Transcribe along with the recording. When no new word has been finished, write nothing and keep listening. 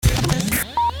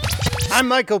I'm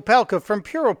Michael Pelka from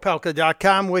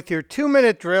PureOpelka.com with your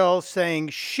 2-minute drill saying,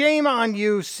 shame on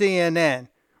you, CNN.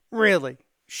 Really,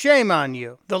 shame on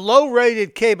you. The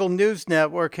low-rated cable news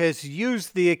network has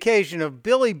used the occasion of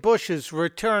Billy Bush's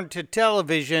return to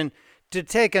television to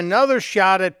take another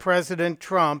shot at President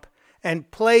Trump and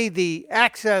play the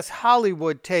Access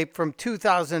Hollywood tape from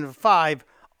 2005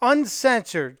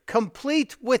 uncensored,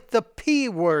 complete with the P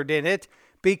word in it,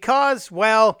 because,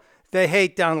 well, they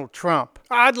hate Donald Trump.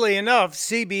 Oddly enough,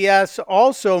 CBS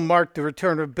also marked the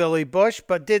return of Billy Bush,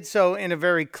 but did so in a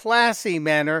very classy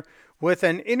manner with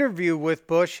an interview with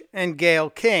Bush and Gayle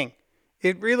King.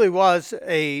 It really was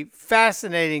a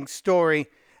fascinating story,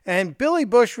 and Billy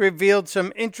Bush revealed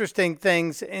some interesting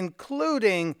things,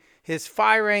 including his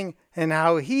firing and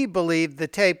how he believed the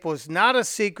tape was not a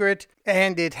secret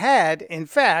and it had, in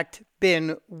fact,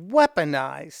 been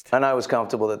weaponized. And I was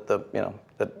comfortable that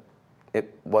that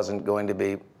it wasn't going to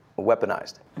be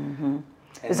weaponized. Mm-hmm.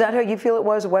 Is that how you feel it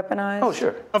was, weaponized? Oh,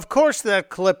 sure. Of course that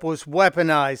clip was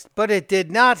weaponized, but it did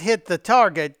not hit the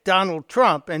target, Donald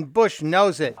Trump, and Bush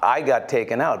knows it. I got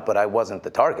taken out, but I wasn't the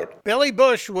target. Billy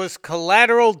Bush was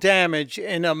collateral damage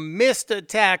in a missed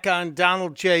attack on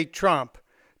Donald J. Trump.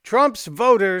 Trump's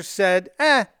voters said,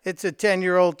 it's a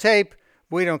 10-year-old tape.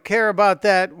 We don't care about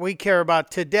that. We care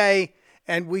about today,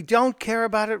 and we don't care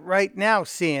about it right now,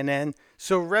 CNN.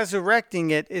 So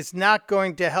resurrecting it is not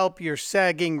going to help your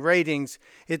sagging ratings.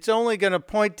 It's only going to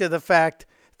point to the fact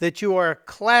that you are a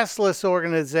classless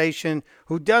organization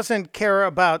who doesn't care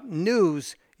about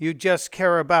news. You just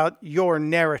care about your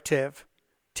narrative.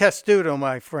 Testudo,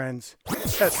 my friends.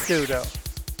 Testudo.